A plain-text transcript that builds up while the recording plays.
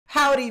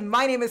Howdy,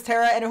 my name is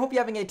Tara, and I hope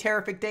you're having a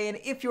terrific day, and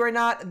if you are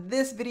not,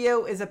 this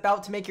video is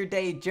about to make your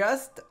day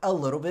just a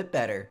little bit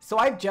better. So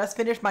I've just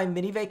finished my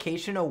mini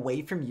vacation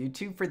away from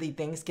YouTube for the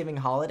Thanksgiving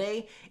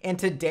holiday, and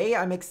today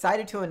I'm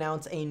excited to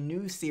announce a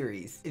new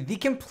series. The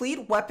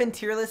Complete Weapon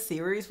Tier List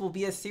series will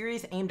be a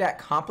series aimed at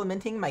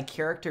complementing my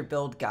character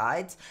build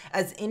guides,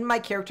 as in my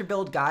character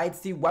build guides,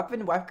 the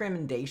weapon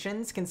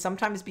recommendations can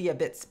sometimes be a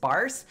bit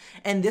sparse,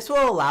 and this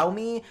will allow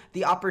me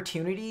the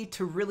opportunity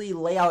to really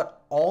lay out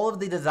all of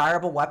the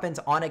desirable weapons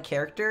on a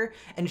character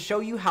and show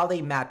you how they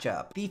match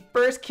up. The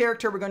first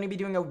character we're going to be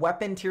doing a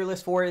weapon tier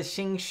list for is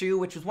Xingqiu,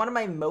 which is one of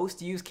my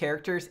most used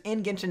characters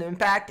in Genshin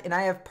Impact, and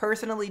I have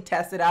personally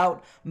tested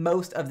out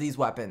most of these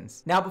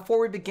weapons. Now,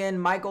 before we begin,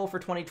 my goal for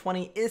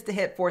 2020 is to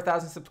hit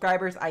 4,000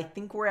 subscribers. I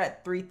think we're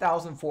at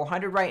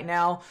 3,400 right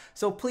now,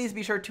 so please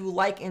be sure to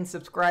like and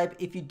subscribe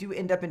if you do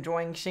end up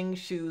enjoying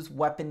Xingqiu's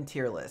weapon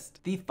tier list.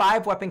 The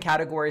 5 weapon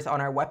categories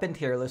on our weapon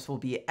tier list will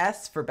be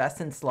S for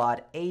best in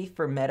slot, A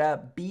for meta,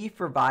 B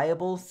for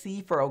viable,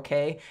 C for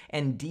okay,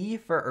 and D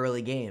for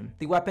early game.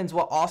 The weapons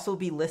will also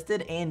be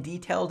listed and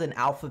detailed in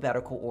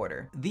alphabetical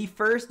order. The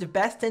first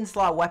best in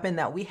slot weapon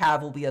that we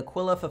have will be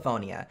Aquila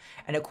Favonius,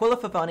 and Aquila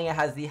Favonius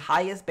has the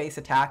highest base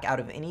attack out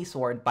of any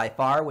sword by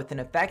far, with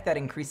an effect that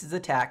increases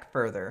attack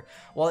further.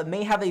 While it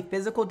may have a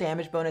physical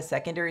damage bonus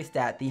secondary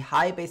stat, the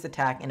high base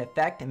attack and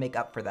effect make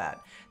up for that.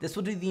 This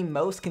will do the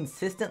most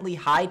consistently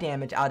high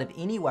damage out of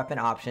any weapon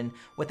option,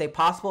 with a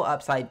possible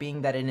upside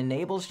being that it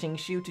enables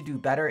Xingqiu to do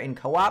better in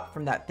co-op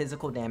from that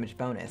physical damage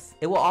bonus.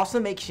 It will also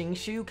make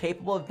Xingqiu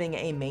capable of being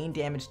a main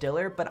damage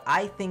dealer, but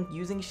I think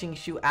using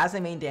Xingqiu as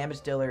a main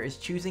damage dealer is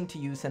choosing to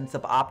use him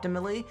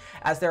suboptimally,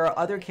 as there are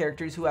other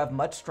characters who have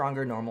much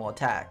stronger normal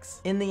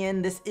attacks. In the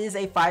end, this is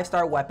a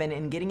 5-star weapon,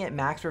 and getting it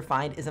max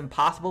refined is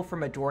impossible for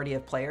majority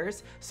of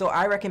players, so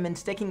I recommend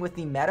sticking with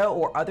the meta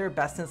or other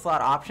best in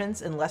slot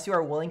options unless you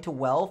are willing to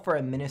well for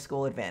a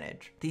minuscule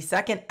advantage. The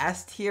second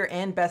S tier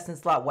and best in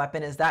slot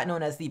weapon is that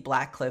known as the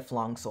Blackcliff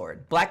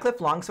Longsword.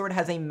 Blackcliff Longsword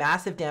has a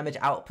massive damage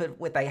output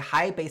with a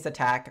high base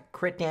attack,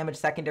 crit damage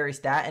secondary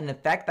stat, and an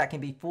effect that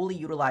can be fully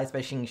utilized by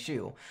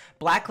Xingqiu.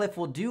 Blackcliff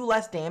will do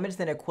less damage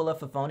than Aquila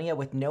Favonius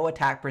with no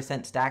attack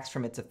percent stacks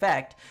from its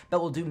effect, but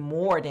will do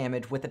more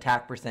damage with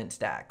attack percent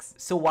stacks.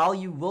 So while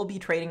you will be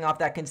trading off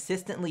that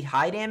consistently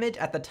high damage,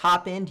 at the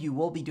top end you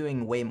will be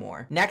doing way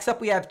more. Next up,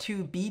 we have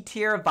 2 B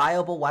tier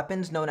viable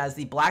weapons known as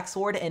the Black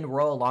Sword and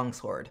Royal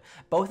Longsword.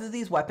 Both of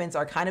these weapons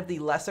are kind of the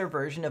lesser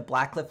version of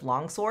Blackcliff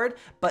Longsword,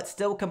 but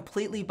still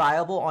completely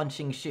viable on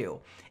Xingqiu.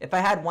 If I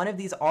had one of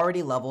these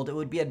already leveled, it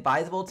would be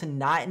advisable to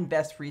not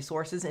invest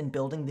resources in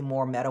building the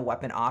more meta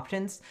weapon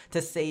options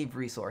to save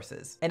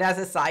resources. And as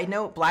a side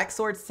note, Black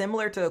Sword,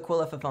 similar to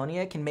Aquila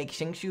Favonius, can make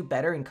Xingqiu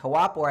better in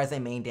co-op or as a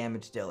main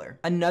damage dealer.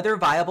 Another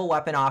viable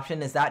weapon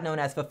option is that known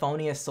as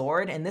Favonius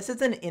Sword, and this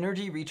is an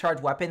energy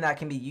recharge weapon that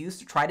can be used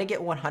to try to get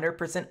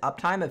 100%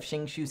 uptime of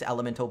Xingqiu's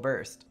elemental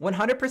burst. 100%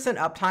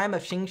 uptime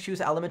of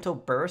Xingqiu's elemental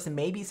burst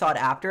may be sought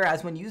after,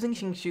 as when using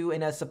Xingqiu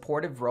in a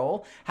supportive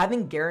role,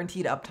 having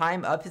guaranteed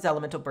uptime of his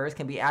elemental burst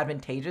can be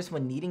advantageous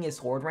when needing his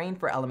sword rain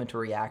for elemental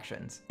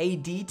reactions. A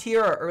D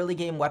tier or early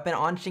game weapon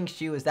on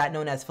Xingqiu is that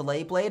known as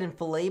Fillet Blade, and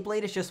Fillet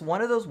Blade is just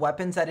one of those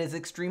weapons that is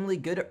extremely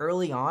good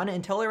early on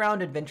until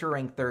around adventure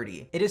rank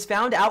 30. It is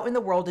found out in the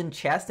world in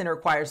chests and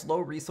requires low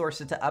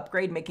resources to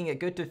upgrade, making it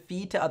good to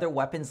feed to other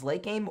weapons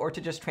late game or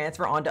to just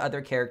transfer onto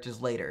other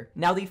characters later.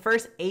 Now, the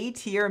first A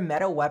tier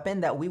meta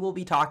weapon that we will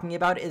be talking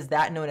about is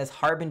that known as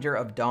Harbinger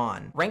of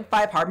Dawn. Rank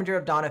 5 Harbinger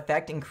of Dawn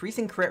effect,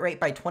 increasing crit rate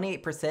by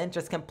 28%,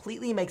 just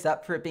completely makes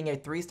up for it being a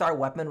 3-star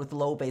weapon with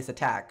low base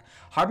attack.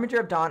 Harbinger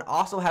of Dawn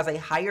also has a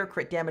higher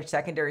crit damage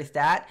secondary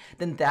stat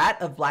than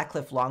that of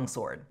Blackcliff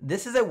Longsword.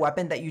 This is a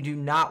weapon that you do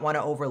not want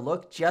to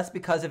overlook just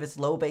because of its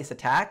low base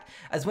attack,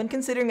 as when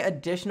considering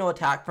additional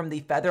attack from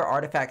the Feather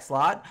Artifact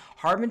slot,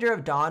 Harbinger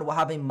of Dawn will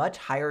have a much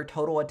higher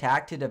total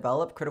attack to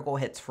develop critical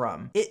hits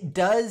from. It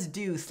does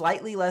do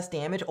slightly less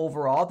damage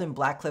overall than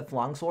Blackcliff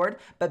Longsword,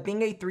 but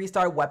being a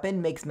 3-star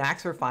weapon makes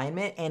max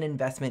refinement and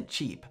investment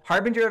cheap.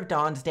 Harbinger of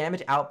Dawn's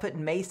damage output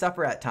may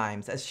suffer at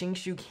times, as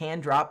Xingqiu can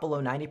drop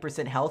below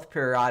 90% health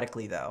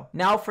periodically though.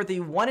 Now for the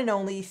one and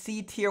only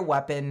C tier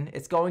weapon,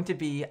 it's going to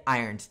be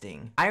Iron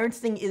Sting. Iron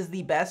Sting is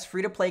the best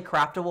free-to-play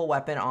craftable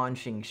weapon on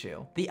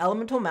Xingqiu. The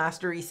Elemental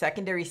Mastery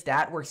secondary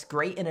stat works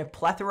great in a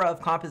plethora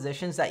of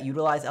compositions that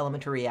utilize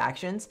elemental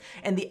reactions,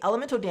 and the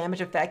elemental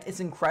damage effect is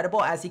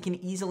incredible as he can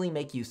easily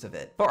make use of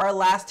it. For our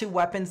last 2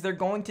 weapons, they're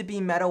going to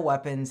be meta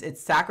weapons.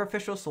 It's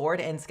Sacrificial Sword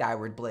and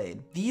Skyward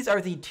Blade. These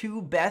are the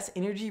 2 best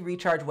energy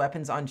recharge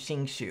weapons on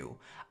Xingqiu.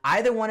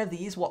 Either one of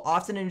these will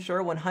often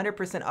ensure 100%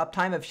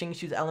 uptime of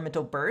Xingqiu's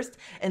elemental burst,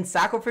 and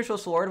Sacrificial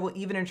Sword will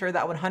even ensure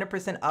that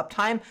 100%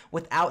 uptime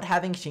without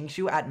having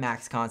Xingqiu at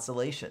max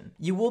constellation.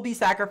 You will be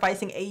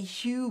sacrificing a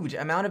huge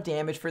amount of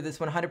damage for this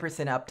 100%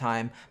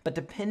 uptime, but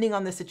depending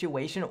on the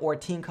situation or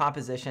team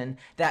composition,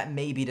 that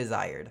may be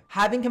desired.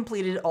 Having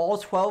completed all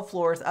 12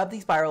 floors of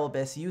the Spiral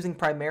Abyss using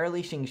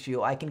primarily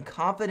Xingqiu, I can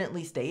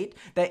confidently state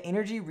that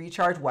energy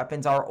recharge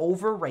weapons are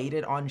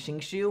overrated on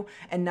Xingqiu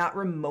and not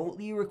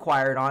remotely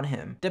required on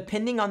him.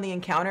 Depending on the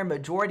encounter,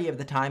 majority of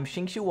the time,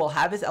 Xingqiu will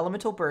have his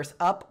elemental burst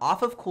up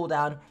off of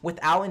cooldown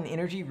without an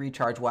energy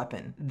recharge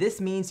weapon. This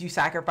means you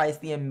sacrifice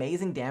the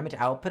amazing damage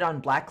output on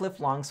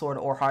Blackcliff Longsword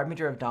or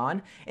Harbinger of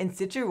Dawn in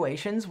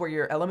situations where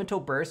your elemental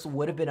burst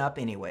would have been up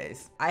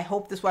anyways. I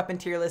hope this weapon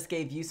tier list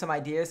gave you some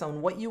ideas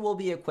on what you will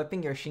be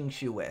equipping your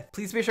Xingqiu with.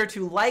 Please be sure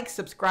to like,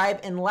 subscribe,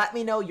 and let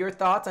me know your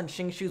thoughts on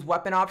Xingqiu's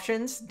weapon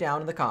options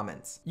down in the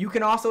comments. You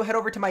can also head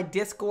over to my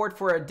Discord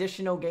for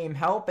additional game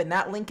help, and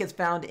that link is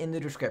found in the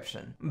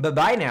description. Bye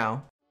bye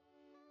now.